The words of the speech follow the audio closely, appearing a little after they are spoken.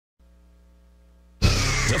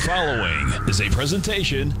The following is a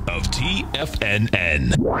presentation of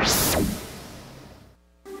TFNN.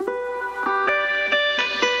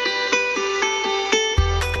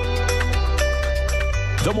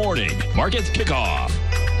 The Morning Market Kickoff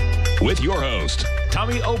with your host,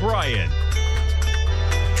 Tommy O'Brien.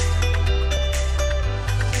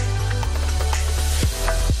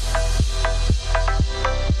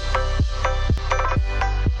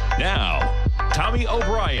 Now, Tommy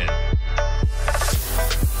O'Brien.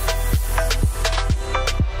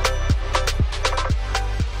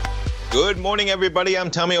 Good morning, everybody.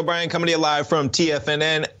 I'm Tommy O'Brien coming to you live from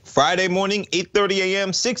TFNN. Friday morning, 8:30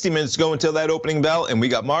 a.m., 60 minutes to go until that opening bell, and we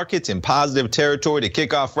got markets in positive territory to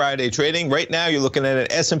kick off Friday trading. Right now, you're looking at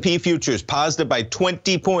an S&P futures positive by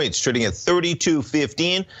 20 points, trading at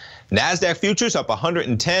 32.15. NASDAQ futures up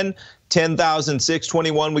 110,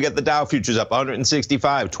 10,621. We got the Dow futures up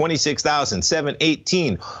 165,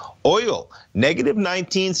 26,718. Oil, negative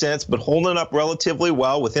 19 cents, but holding up relatively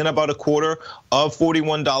well within about a quarter of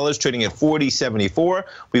 $41, trading at 40.74.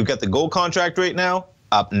 We've got the gold contract right now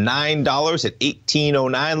up $9 at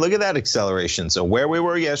 18.09. Look at that acceleration. So where we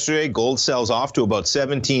were yesterday, gold sells off to about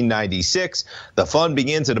 17.96. The fun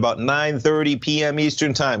begins at about 9:30 p.m.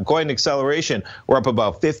 Eastern time. Quite an acceleration. We're up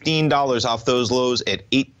about $15 off those lows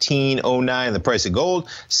at 18.09. The price of gold.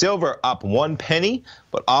 Silver up 1 penny,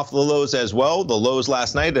 but off the lows as well. The lows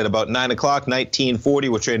last night at about 9 o'clock, 19.40.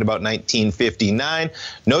 We're trading about 19.59.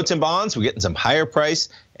 Notes and bonds, we're getting some higher price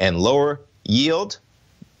and lower yield.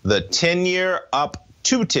 The 10-year up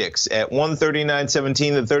 2 ticks at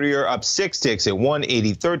 139.17. The 30-year up 6 ticks at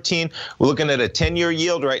 180.13. We're looking at a 10-year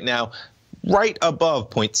yield right now right above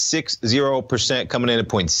 0.60%, coming in at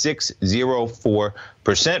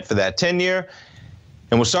 0.604% for that 10-year.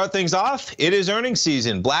 And we'll start things off. It is earnings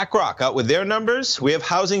season. BlackRock out with their numbers. We have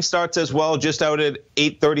housing starts as well, just out at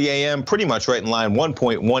 8:30 a.m., pretty much right in line.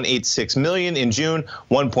 1.186 million in June.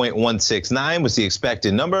 1.169 was the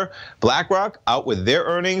expected number. BlackRock out with their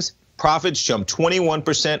earnings. Profits jumped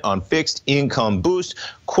 21% on fixed income boost.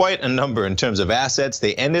 Quite a number in terms of assets.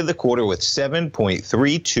 They ended the quarter with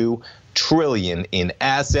 $7.32 trillion in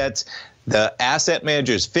assets. The asset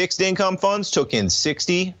managers' fixed income funds took in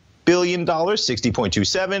 $60 billion,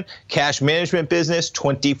 60.27. Cash management business,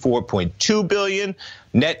 $24.2 billion.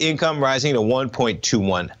 Net income rising to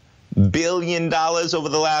 $1.21 billion over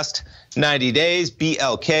the last 90 days.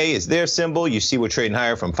 BLK is their symbol. You see we're trading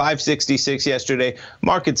higher from 566 yesterday.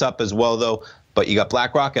 Market's up as well, though, but you got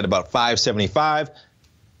BlackRock at about 575.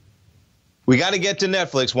 We got to get to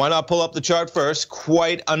Netflix. Why not pull up the chart first?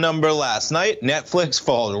 Quite a number last night. Netflix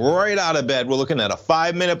falls right out of bed. We're looking at a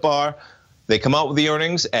 5-minute bar. They come out with the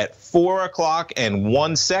earnings at 4 o'clock and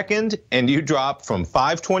 1 second, and you drop from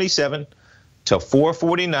 527 to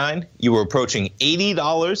 449. You were approaching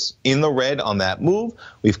 $80 in the red on that move.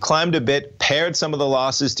 We've climbed a bit, paired some of the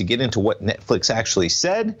losses to get into what Netflix actually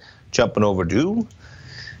said. Jumping over to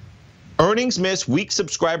earnings miss, weak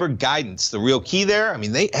subscriber guidance. The real key there, I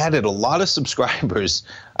mean, they added a lot of subscribers.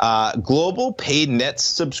 Global paid net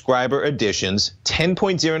subscriber additions,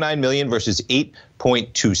 10.09 million versus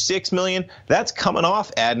 8.26 million. That's coming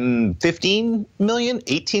off adding 15 million,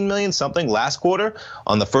 18 million, something last quarter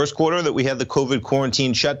on the first quarter that we had the COVID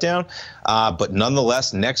quarantine shutdown. But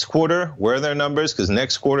nonetheless, next quarter, where are their numbers? Because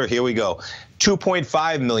next quarter, here we go.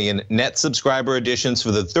 2.5 million net subscriber additions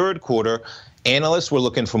for the third quarter. Analysts were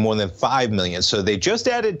looking for more than 5 million. So they just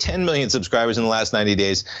added 10 million subscribers in the last 90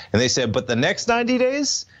 days. And they said, but the next 90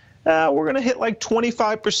 days, we're going to hit like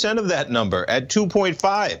 25% of that number at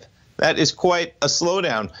 2.5. That is quite a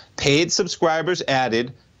slowdown. Paid subscribers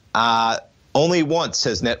added. Only once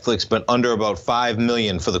has Netflix been under about 5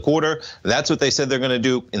 million for the quarter. That's what they said they're going to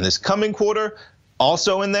do in this coming quarter.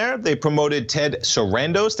 Also in there, they promoted Ted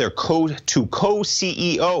Sarandos, their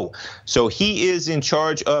co-CEO. So he is in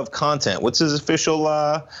charge of content. What's his official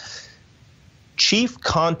Chief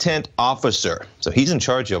Content Officer. So he's in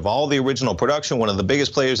charge of all the original production, one of the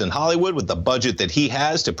biggest players in Hollywood with the budget that he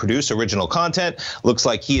has to produce original content. Looks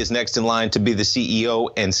like he is next in line to be the CEO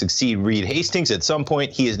and succeed Reed Hastings. At some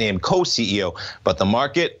point, he is named co-CEO. But the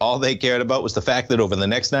market, all they cared about was the fact that over the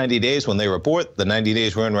next 90 days, when they report, the 90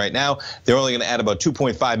 days we're in right now, they're only going to add about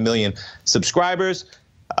 2.5 million subscribers.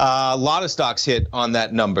 A lot of stocks hit on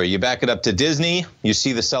that number. You back it up to Disney, you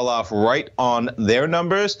see the sell-off right on their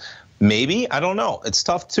numbers. Maybe, I don't know. It's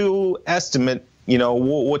tough to estimate, you know,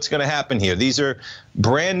 what's going to happen here. These are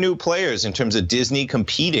brand new players in terms of Disney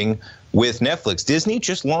competing with Netflix. Disney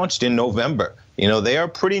just launched in November. You know, they are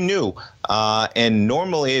pretty new. And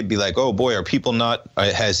normally it'd be like, oh boy, are people not,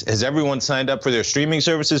 has everyone signed up for their streaming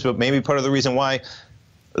services? But maybe part of the reason why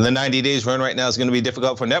the 90 days run right now is going to be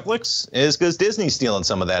difficult for Netflix is because Disney's stealing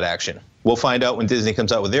some of that action. We'll find out when Disney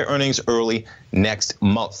comes out with their earnings early next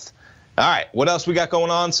month. All right, what else we got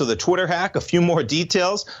going on? So the Twitter hack, a few more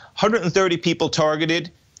details. 130 people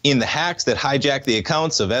targeted in the hacks that hijacked the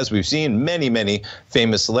accounts of, as we've seen, many, many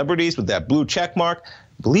famous celebrities with that blue check mark.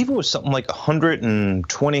 I believe it was something like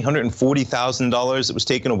 $140,000 that was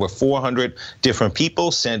taken. Over 400 different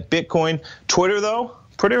people sent Bitcoin. Twitter, though,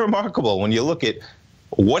 pretty remarkable when you look at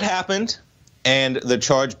what happened and the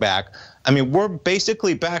chargeback. I mean, we're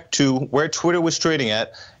basically back to where Twitter was trading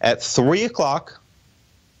at 3 o'clock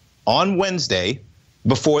on Wednesday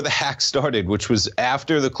before the hack started, which was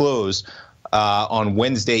after the close on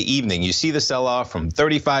Wednesday evening. You see the sell-off from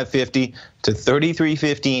 35.50 to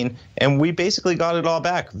 33.15, and we basically got it all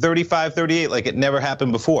back, 35.38, like it never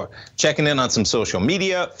happened before. Checking in on some social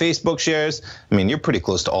media, Facebook shares. I mean, you're pretty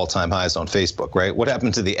close to all-time highs on Facebook, right? What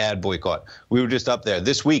happened to the ad boycott? We were just up there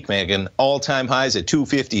this week, Megan. All-time highs at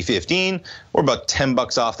 250.15. We're about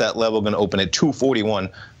 $10 off that level, going to open at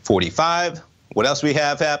 241.45. What else we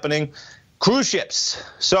have happening? Cruise ships.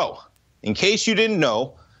 So, in case you didn't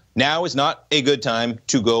know, now is not a good time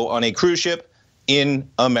to go on a cruise ship in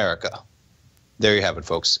America. There you have it,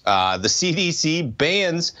 folks. The CDC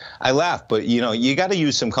bans, I laugh, but you got to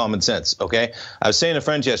use some common sense, okay? I was saying to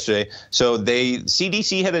friends yesterday, so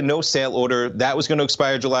CDC had a no sail order. That was going to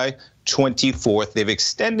expire July 24th. They've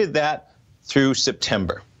extended that through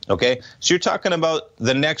September, okay? So you're talking about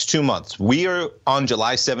the next 2 months. We are on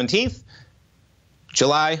July 17th,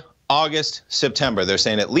 July, August, September. They're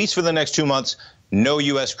saying at least for the next 2 months, no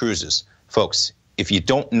U.S. cruises. Folks, if you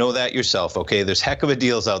don't know that yourself, okay, there's heck of a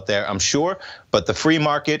deals out there, I'm sure, but the free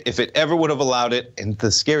market, if it ever would have allowed it, and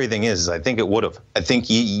the scary thing is I think it would have. I think,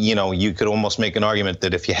 you could almost make an argument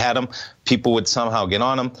that if you had them, people would somehow get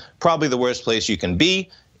on them. Probably the worst place you can be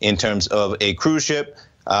in terms of a cruise ship.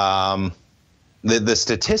 The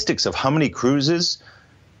statistics of how many cruises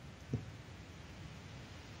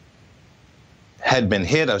had been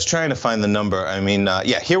hit, I was trying to find the number. I mean,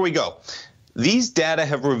 yeah, here we go. These data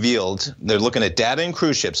have revealed, they're looking at data in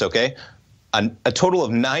cruise ships, okay? A total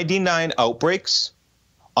of 99 outbreaks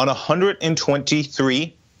on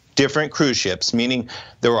 123 different cruise ships, meaning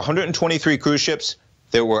there were 123 cruise ships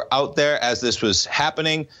that were out there as this was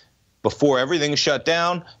happening before everything shut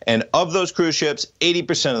down. And of those cruise ships,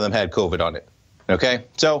 80% of them had COVID on it, okay?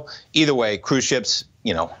 So either way, cruise ships,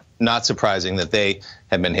 not surprising that they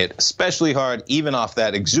have been hit especially hard, even off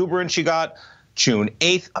that exuberance you got. June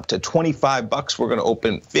 8th, up to $25. We're going to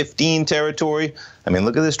open 15 territory. I mean,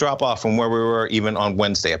 look at this drop off from where we were even on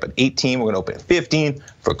Wednesday. Up at 18, we're going to open at 15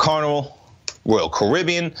 for Carnival. Royal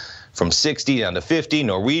Caribbean from 60 down to 50.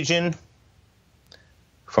 Norwegian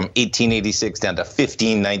from 1886 down to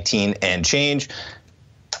 1519 and change.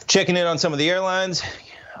 Checking in on some of the airlines.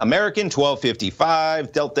 American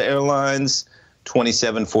 1255, Delta Airlines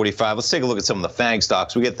 2745. Let's take a look at some of the FANG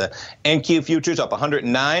stocks. We get the NQ futures up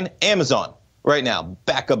 109. Amazon right now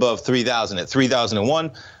back above 3,000 at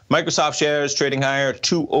 3,001. Microsoft shares trading higher,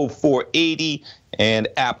 204.80. And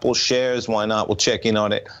Apple shares, why not? We'll check in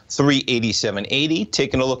on it, 387.80.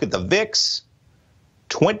 Taking a look at the VIX,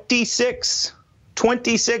 26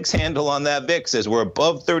 handle on that VIX as we're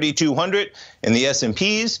above 3,200 in the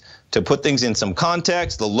S&Ps. To put things in some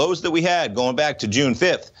context, the lows that we had going back to June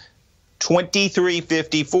 5th,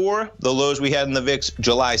 23.54. The lows we had in the VIX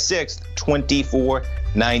July 6th,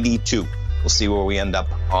 24.92. We'll see where we end up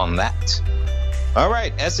on that. All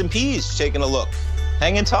right, S&Ps taking a look.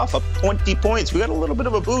 Hanging tough, up 20 points. We got a little bit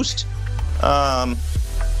of a boost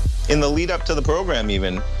in the lead up to the program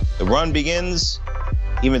even. The run begins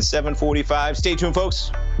even 7:45. Stay tuned,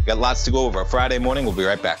 folks. We've got lots to go over. Friday morning, we'll be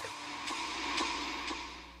right back.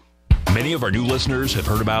 Many of our new listeners have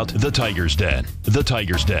heard about The Tiger's Den. The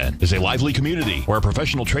Tiger's Den is a lively community where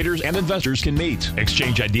professional traders and investors can meet,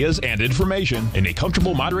 exchange ideas and information in a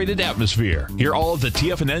comfortable, moderated atmosphere. Hear all of the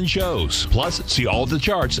TFNN shows, plus see all of the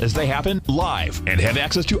charts as they happen live and have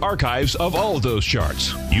access to archives of all of those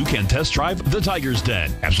charts. You can test drive The Tiger's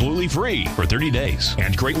Den absolutely free for 30 days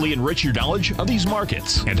and greatly enrich your knowledge of these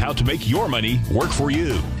markets and how to make your money work for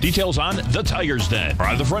you. Details on The Tiger's Den are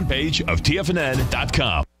on the front page of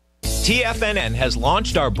TFNN.com. TFNN has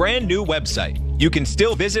launched our brand new website. You can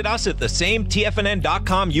still visit us at the same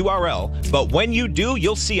TFNN.com URL, but when you do,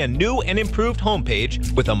 you'll see a new and improved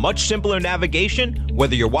homepage with a much simpler navigation,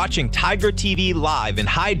 whether you're watching Tiger TV live in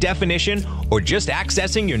high definition or just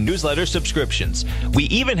accessing your newsletter subscriptions. We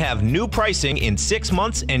even have new pricing in 6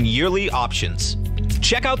 months and yearly options.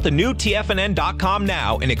 Check out the new TFNN.com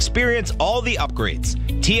now and experience all the upgrades.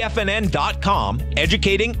 TFNN.com,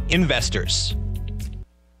 educating investors.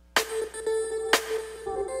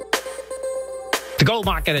 The gold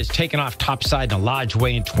market has taken off topside in a large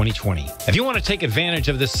way in 2020. If you want to take advantage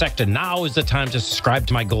of this sector, now is the time to subscribe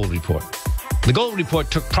to my gold report. The Gold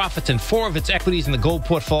Report took profits in 4 of its equities in the gold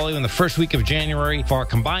portfolio in the first week of January for a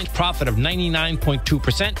combined profit of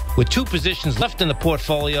 99.2%, with 2 positions left in the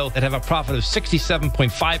portfolio that have a profit of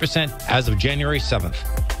 67.5% as of January 7th.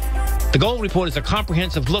 The Gold Report is a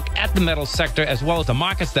comprehensive look at the metals sector as well as the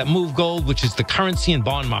markets that move gold, which is the currency and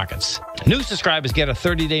bond markets. New subscribers get a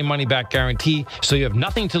 30-day money-back guarantee, so you have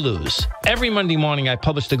nothing to lose. Every Monday morning, I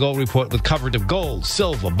publish the Gold Report with coverage of gold,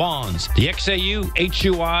 silver, bonds, the XAU,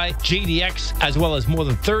 HUI, GDX, as well as more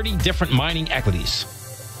than 30 different mining equities.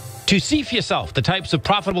 To see for yourself the types of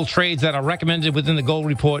profitable trades that are recommended within the Gold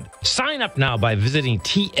Report, sign up now by visiting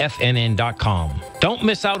TFNN.com. Don't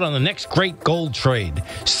miss out on the next great gold trade.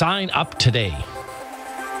 Sign up today.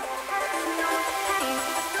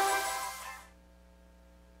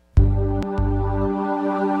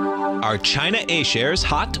 Are China A-shares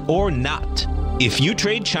hot or not? If you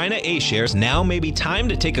trade China A-shares, now may be time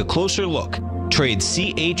to take a closer look. Trade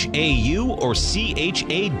CHAU or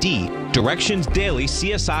CHAD, Directions Daily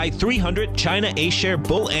CSI 300 China A-share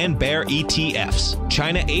Bull and Bear ETFs.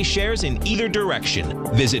 China A-shares in either direction.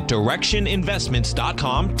 Visit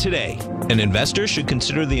directioninvestments.com today. An investor should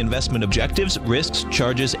consider the investment objectives, risks,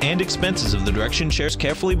 charges, and expenses of the Direction shares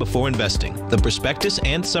carefully before investing. The prospectus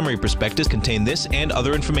and summary prospectus contain this and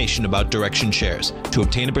other information about Direction shares. To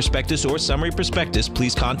obtain a prospectus or summary prospectus,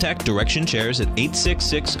 please contact Direction shares at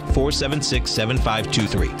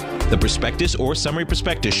 866-476-7523. The prospectus or summary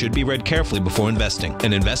prospectus should be read carefully before investing.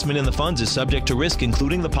 An investment in the funds is subject to risk,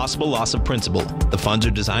 including the possible loss of principal. The funds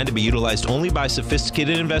are designed to be utilized only by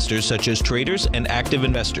sophisticated investors such as traders and active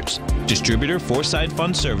investors. Distributor Foreside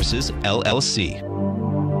Fund Services, LLC.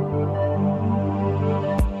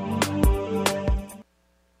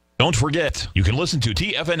 Don't forget, you can listen to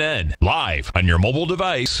TFNN live on your mobile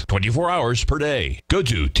device 24 hours per day. Go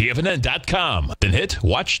to TFNN.com, then hit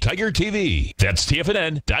Watch Tiger TV. That's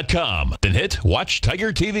TFNN.com, then hit Watch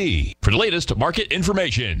Tiger TV for the latest market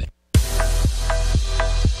information.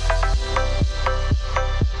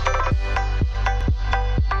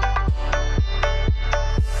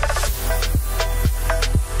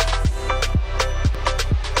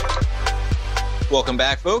 Welcome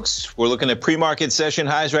back, folks. We're looking at pre-market session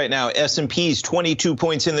highs right now. S&P's 22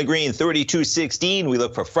 points in the green, 32.16. We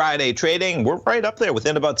look for Friday trading. We're right up there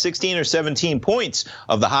within about 16 or 17 points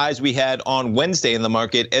of the highs we had on Wednesday in the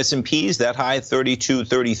market. S&P's, that high,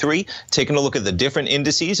 32.33. Taking a look at the different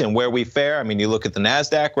indices and where we fare. I mean, you look at the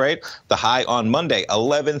NASDAQ, right? The high on Monday,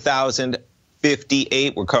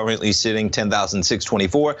 11,058. We're currently sitting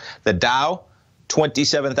 10,624. The Dow,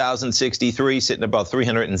 27,063, sitting about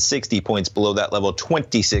 360 points below that level,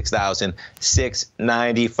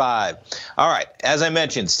 26,695. All right, as I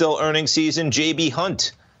mentioned, still earnings season. JB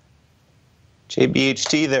Hunt,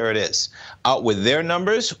 JBHT, there it is, out with their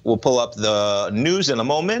numbers. We'll pull up the news in a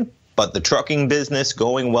moment. But the trucking business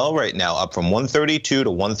going well right now, up from 132 to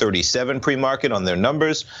 137 pre-market on their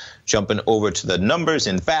numbers. Jumping over to the numbers,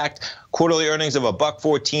 in fact, quarterly earnings of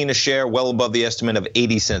 $1.14 a share, well above the estimate of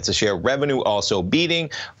 80 cents a share. Revenue also beating.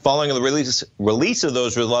 Following the release of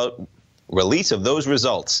those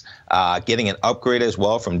results, getting an upgrade as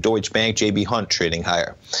well from Deutsche Bank. JB Hunt trading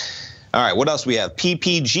higher. All right, what else we have?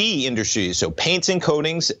 PPG Industries, so paints and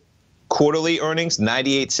coatings. Quarterly earnings,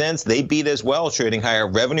 98 cents. They beat as well, trading higher,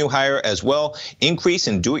 revenue higher as well. Increase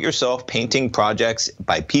in do-it-yourself painting projects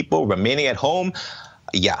by people remaining at home.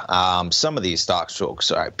 Yeah, some of these stocks,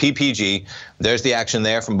 folks. All right, PPG, there's the action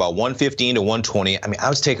there from about 115 to 120. I mean, I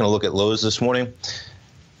was taking a look at Lowe's this morning.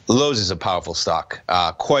 Lowe's is a powerful stock.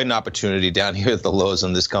 Quite an opportunity down here at the lows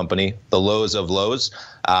on this company. The lows of lows.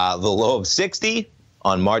 The low of 60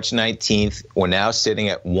 on March 19th. We're now sitting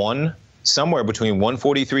at somewhere between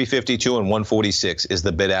 143.52 and 146 is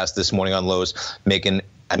the bid ask this morning on Lowe's, making,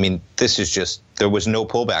 I mean, this is just, there was no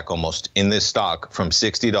pullback almost in this stock from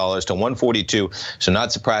 $60 to $142. So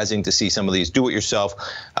not surprising to see some of these do-it-yourself,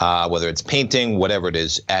 whether it's painting, whatever it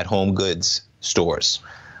is, at-home goods stores.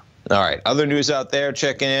 All right, other news out there,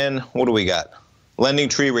 checking in. What do we got? Lending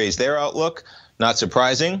Tree raised their outlook. Not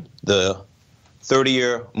surprising. The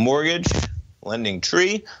 30-year mortgage, Lending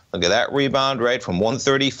Tree, look at that rebound, right, from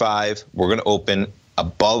 135. We're going to open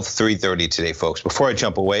above 330 today, folks. Before I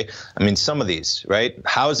jump away, I mean, some of these, right?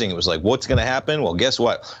 Housing, it was like, what's going to happen? Well, guess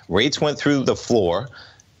what? Rates went through the floor,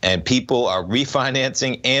 and people are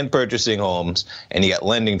refinancing and purchasing homes, and you got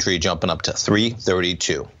Lending Tree jumping up to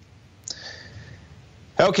 332.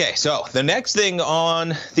 Okay, so the next thing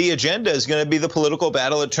on the agenda is going to be the political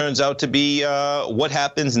battle. It turns out to be what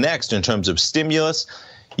happens next in terms of stimulus.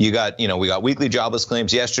 we got weekly jobless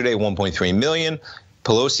claims yesterday, 1.3 million.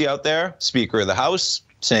 Pelosi out there, Speaker of the House,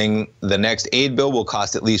 saying the next aid bill will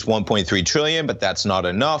cost at least $1.3 trillion, but that's not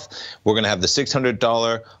enough. We're going to have the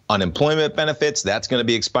 $600 unemployment benefits. That's going to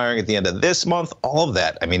be expiring at the end of this month. All of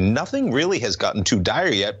that. I mean, nothing really has gotten too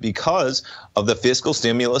dire yet because of the fiscal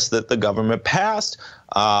stimulus that the government passed,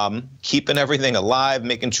 keeping everything alive,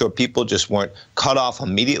 making sure people just weren't cut off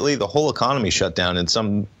immediately. The whole economy shut down in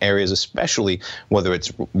some areas, especially whether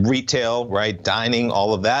it's retail, right, dining,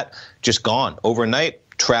 all of that, just gone overnight.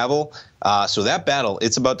 Travel. So that battle,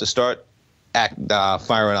 it's about to start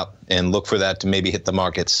firing up, and look for that to maybe hit the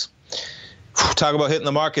markets. Talk about hitting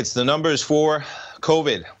the markets. The numbers for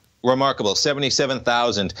COVID, remarkable.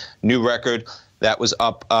 77,000, new record. That was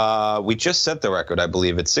up. We just set the record, I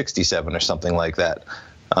believe, at 67 or something like that.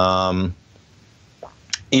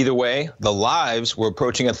 Either way, the lives were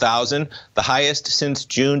approaching 1,000, the highest since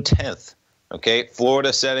June 10th. Okay,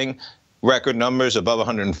 Florida setting record numbers above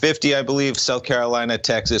 150, I believe. South Carolina,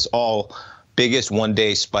 Texas, all biggest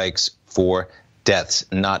one-day spikes for deaths.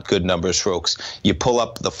 Not good numbers, folks. You pull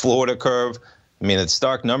up the Florida curve. I mean, it's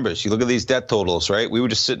stark numbers. You look at these death totals, right? We were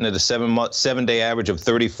just sitting at a seven-day average of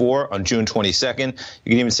 34 on June 22nd.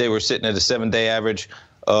 You can even say we're sitting at a 7-day average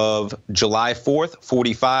of July 4th,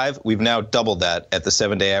 45. We've now doubled that at the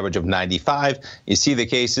 7-day average of 95. You see the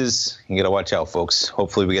cases. You got to watch out, folks.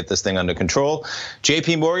 Hopefully we get this thing under control.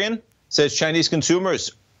 JP Morgan says Chinese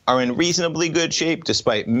consumers are in reasonably good shape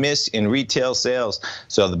despite miss in retail sales.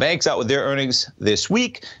 So the bank's out with their earnings this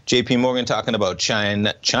week. JP Morgan talking about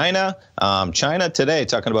China today,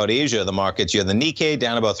 talking about Asia, the markets. You have the Nikkei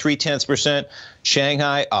down about 0.3%.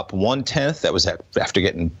 Shanghai up 0.1. That was after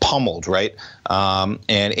getting pummeled, right? And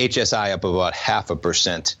HSI up about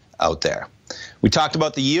 0.5% out there. We talked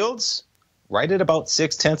about the yields. Right at about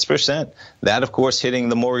 0.6%. That, of course, hitting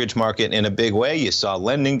the mortgage market in a big way. You saw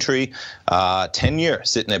Lending Tree, 10-year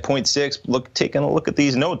sitting at 0.6. Taking a look at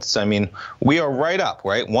these notes. I mean, we are right up,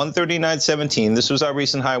 right? 139.17. This was our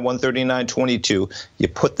recent high, 139.22. You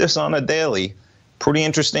put this on a daily, pretty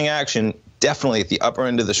interesting action. Definitely at the upper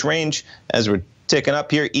end of this range. As we're ticking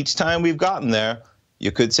up here, each time we've gotten there,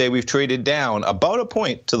 you could say we've traded down about a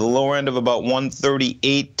point to the lower end of about 138.10,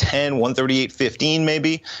 138.15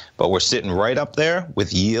 maybe, but we're sitting right up there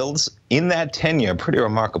with yields in that 10-year. Pretty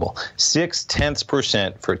remarkable.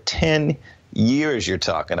 0.6% for 10 years you're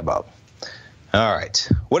talking about. All right.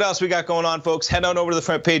 What else we got going on, folks? Head on over to the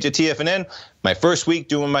front page of TFNN. My first week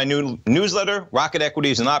doing my new newsletter, Rocket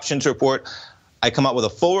Equities and Options Report. I come out with a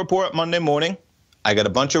full report Monday morning. I got a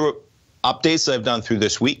bunch of updates that I've done through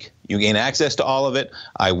this week. You gain access to all of it.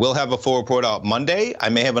 I will have a full report out Monday. I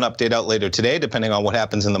may have an update out later today, depending on what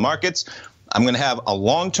happens in the markets. I'm going to have a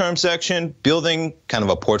long-term section, building kind of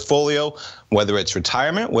a portfolio, whether it's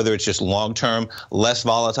retirement, whether it's just long-term, less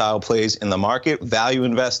volatile plays in the market, value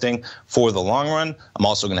investing for the long run. I'm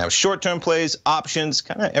also going to have short-term plays, options,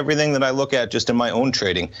 kind of everything that I look at just in my own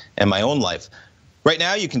trading and my own life. Right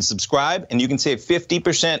now, you can subscribe, and you can save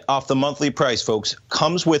 50% off the monthly price, folks.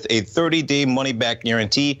 Comes with a 30-day money-back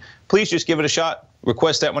guarantee. Please just give it a shot.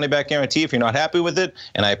 Request that money-back guarantee if you're not happy with it,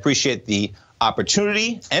 and I appreciate the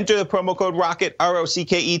opportunity. Enter the promo code ROCKET,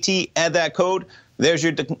 R-O-C-K-E-T. Add that code. There's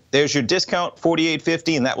your discount,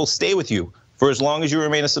 $48.50, and that will stay with you for as long as you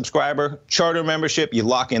remain a subscriber. Charter membership, you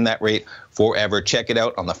lock in that rate forever. Check it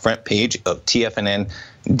out on the front page of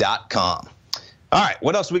TFNN.com. All right,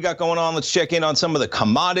 what else we got going on? Let's check in on some of the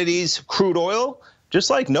commodities. Crude oil, just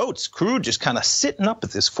like notes, crude just kind of sitting up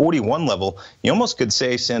at this 41 level. You almost could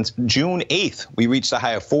say since June 8th, we reached a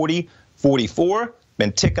high of 40, 44.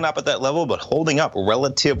 Been ticking up at that level, but holding up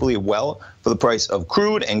relatively well for the price of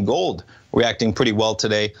crude. And gold reacting pretty well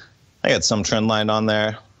today. I got some trend line on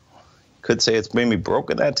there. Could say it's maybe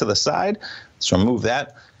broken that to the side. Let's remove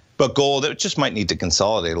that. But gold, it just might need to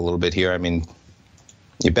consolidate a little bit here. I mean,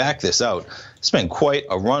 you back this out. It's been quite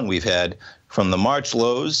a run we've had from the March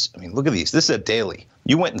lows. I mean, look at these. This is a daily.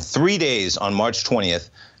 You went in 3 days on March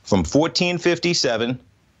 20th from 1457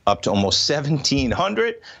 up to almost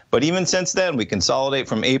 1700. But even since then, we consolidate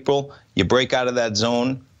from April. You break out of that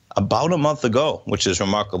zone about a month ago, which is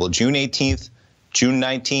remarkable. June 18th, June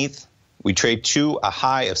 19th, we trade to a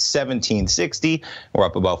high of 1760. We're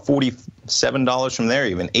up about $47 from there,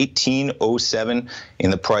 even 1807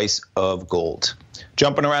 in the price of gold.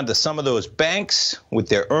 Jumping around to some of those banks with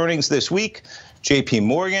their earnings this week. JP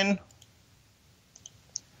Morgan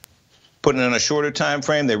Putting in a shorter time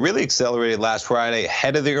frame, they really accelerated last Friday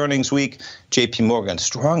ahead of the earnings week. JP Morgan,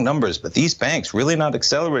 strong numbers, but these banks really not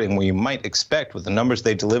accelerating where you might expect with the numbers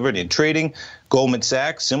they delivered in trading. Goldman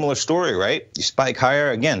Sachs, similar story, right? You spike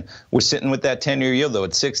higher. Again, we're sitting with that 10-year yield, though,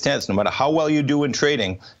 at 0.6. No matter how well you do in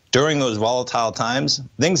trading, during those volatile times,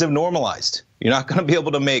 things have normalized. You're not going to be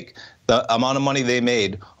able to make the amount of money they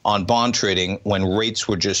made on bond trading when rates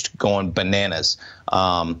were just going bananas.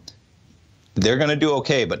 They're going to do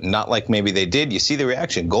okay, but not like maybe they did. You see the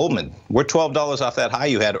reaction. Goldman, we're $12 off that high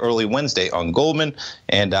you had early Wednesday on Goldman.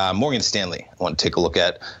 And Morgan Stanley, I want to take a look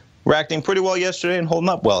at. Reacting pretty well yesterday and holding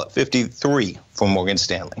up well at 53 for Morgan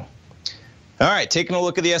Stanley. All right, taking a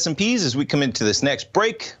look at the S&Ps as we come into this next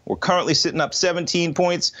break. We're currently sitting up 17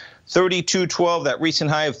 points, 32.12, that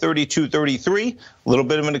recent high of 32.33. A little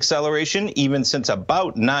bit of an acceleration, even since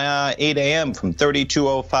about 8 a.m. from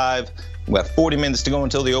 32.05. We have 40 minutes to go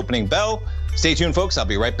until the opening bell. Stay tuned, folks. I'll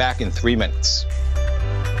be right back in 3 minutes.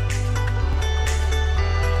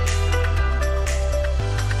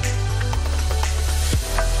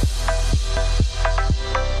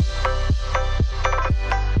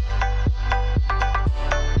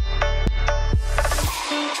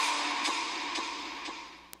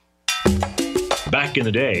 Back in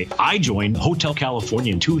the day, I joined Hotel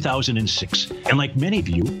California in 2006, and like many of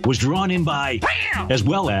you, was drawn in by, as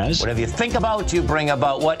well as... Whatever you think about, you bring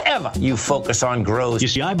about. Whatever you focus on grows. You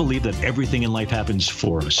see, I believe that everything in life happens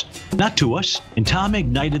for us, not to us. And Tom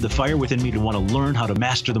ignited the fire within me to want to learn how to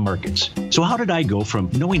master the markets. So how did I go from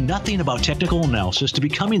knowing nothing about technical analysis to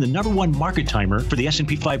becoming the #1 market timer for the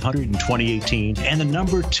S&P 500 in 2018 and the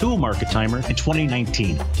 #2 market timer in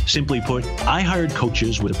 2019? Simply put, I hired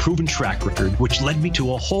coaches with a proven track record, which led me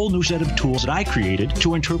to a whole new set of tools that I created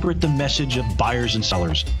to interpret the message of buyers and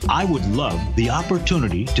sellers. I would love the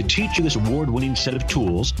opportunity to teach you this award-winning set of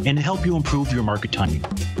tools and to help you improve your market timing.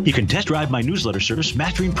 You can test drive my newsletter service,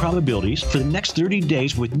 Mastering Probabilities, for the next 30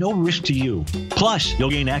 days with no risk to you. Plus, you'll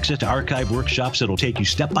gain access to archive workshops that'll take you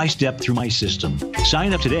step-by-step through my system.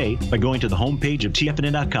 Sign up today by going to the homepage of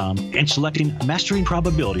TFNN.com and selecting Mastering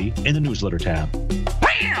Probability in the newsletter tab.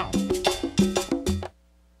 Bam!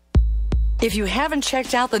 If you haven't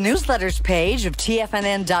checked out the newsletters page of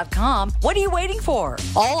TFNN.com, what are you waiting for?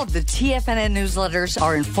 All of the TFNN newsletters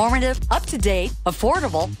are informative, up-to-date,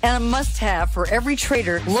 affordable, and a must-have for every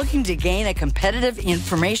trader looking to gain a competitive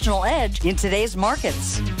informational edge in today's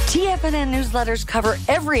markets. TFNN newsletters cover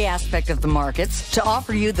every aspect of the markets to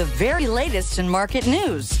offer you the very latest in market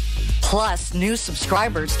news. Plus, new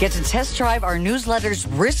subscribers get to test drive our newsletters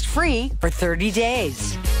risk-free for 30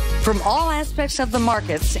 days. From all aspects of the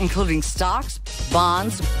markets, including stocks,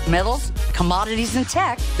 bonds, metals, commodities, and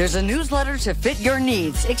tech, there's a newsletter to fit your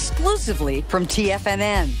needs exclusively from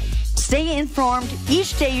TFNN. Stay informed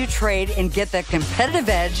each day you trade and get that competitive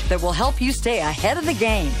edge that will help you stay ahead of the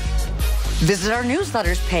game. Visit our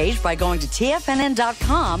newsletters page by going to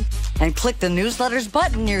TFNN.com and click the newsletters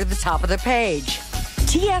button near the top of the page.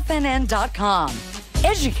 TFNN.com,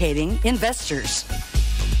 educating investors.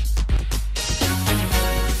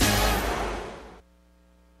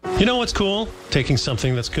 You know what's cool? Taking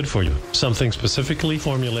something that's good for you. Something specifically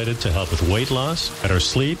formulated to help with weight loss, better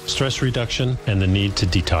sleep, stress reduction, and the need to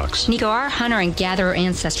detox. Nico, our hunter and gatherer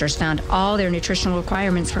ancestors found all their nutritional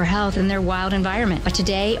requirements for health in their wild environment. But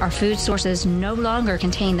today, our food sources no longer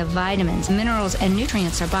contain the vitamins, minerals, and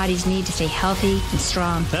nutrients our bodies need to stay healthy and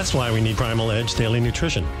strong. That's why we need Primal Edge Daily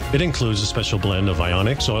Nutrition. It includes a special blend of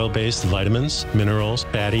ionic, soil-based vitamins, minerals,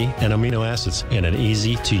 fatty, and amino acids in an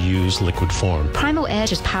easy-to-use liquid form. Primal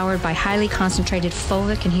Edge is powered by highly concentrated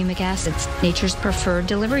fulvic and humic acids, nature's preferred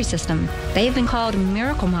delivery system. They have been called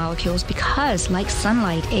miracle molecules because, like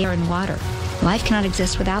sunlight, air, and water, life cannot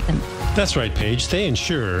exist without them. That's right, Paige. They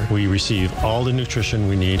ensure we receive all the nutrition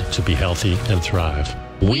we need to be healthy and thrive.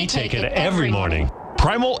 We take it every morning.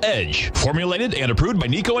 Primal Edge, formulated and approved by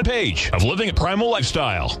Nico and Paige of Living a Primal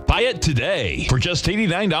Lifestyle. Buy it today for just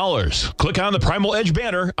 $89. Click on the Primal Edge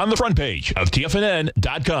banner on the front page of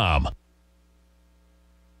TFNN.com.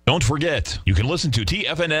 Don't forget, you can listen to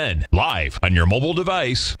TFNN live on your mobile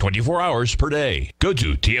device 24 hours per day. Go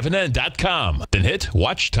to TFNN.com, then hit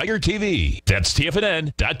Watch Tiger TV. That's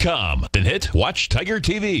TFNN.com, then hit Watch Tiger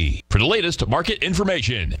TV for the latest market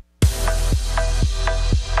information.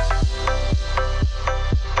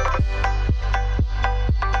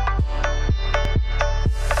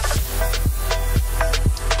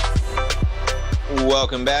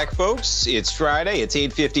 Welcome back, folks. It's Friday. It's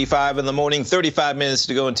 8:55 in the morning. 35 minutes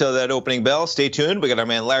to go until that opening bell. Stay tuned. We got our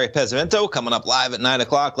man Larry Pesavento coming up live at 9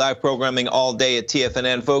 o'clock. Live programming all day at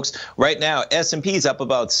TFNN, folks. Right now, S&P's up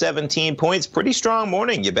about 17 points. Pretty strong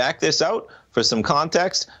morning. You back this out, for some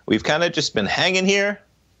context, we've kind of just been hanging here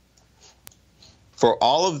for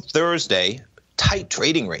all of Thursday. Tight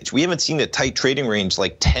trading range. We haven't seen a tight trading range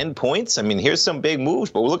like 10 points. I mean, here's some big moves,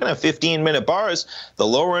 but we're looking at 15-minute bars. The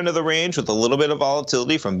lower end of the range with a little bit of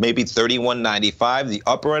volatility from maybe 31.95. The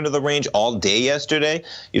upper end of the range all day yesterday,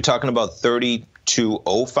 you're talking about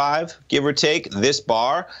 32.05, give or take. This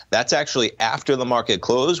bar, that's actually after the market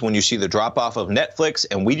closed when you see the drop-off of Netflix,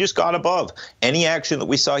 and we just got above any action that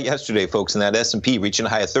we saw yesterday, folks, in that S&P, reaching a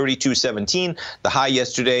high of 32.17, the high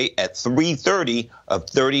yesterday at 3:30 of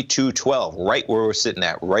 32.12, right where we're sitting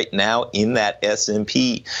at right now in that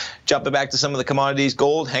S&P. Jumping back to some of the commodities,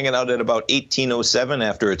 gold hanging out at about 18.07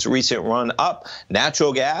 after its recent run up.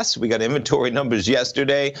 Natural gas, we got inventory numbers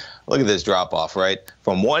yesterday. Look at this drop-off, right?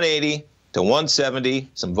 From 180 to 170,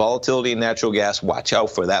 some volatility in natural gas. Watch out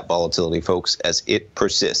for that volatility, folks, as it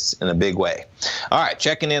persists in a big way. All right,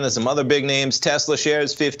 checking in on some other big names. Tesla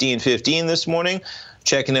shares 15.15 this morning.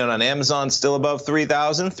 Checking in on Amazon, still above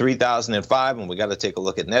 3,000, 3,005, and we got to take a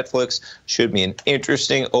look at Netflix. Should be an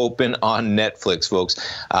interesting open on Netflix, folks.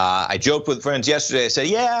 I joked with friends yesterday. I said,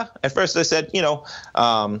 yeah. At first I said,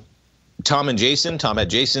 Tom had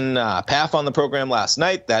Jason Paff on the program last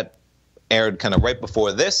night. That aired kind of right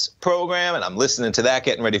before this program, and I'm listening to that,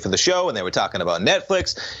 getting ready for the show, and they were talking about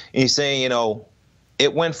Netflix. And he's saying,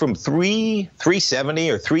 it went from 370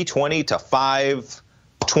 or 320 to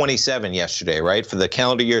 527 yesterday, right, for the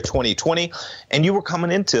calendar year 2020. And you were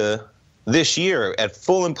coming into this year at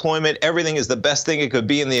full employment. Everything is the best thing it could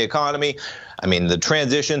be in the economy. I mean, the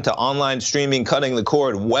transition to online streaming, cutting the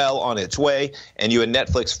cord well on its way. And you had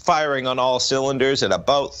Netflix firing on all cylinders at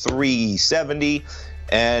about 370.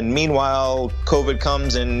 And meanwhile, COVID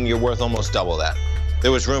comes and you're worth almost double that.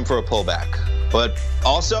 There was room for a pullback. But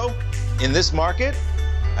also, in this market,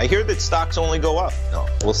 I hear that stocks only go up. No,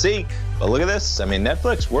 we'll see. But look at this. I mean,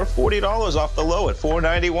 Netflix, we're $40 off the low at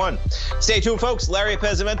 $4.91. Stay tuned, folks. Larry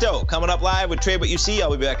Pesavento coming up live with Trade What You See.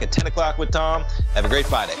 I'll be back at 10 o'clock with Tom. Have a great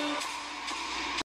Friday.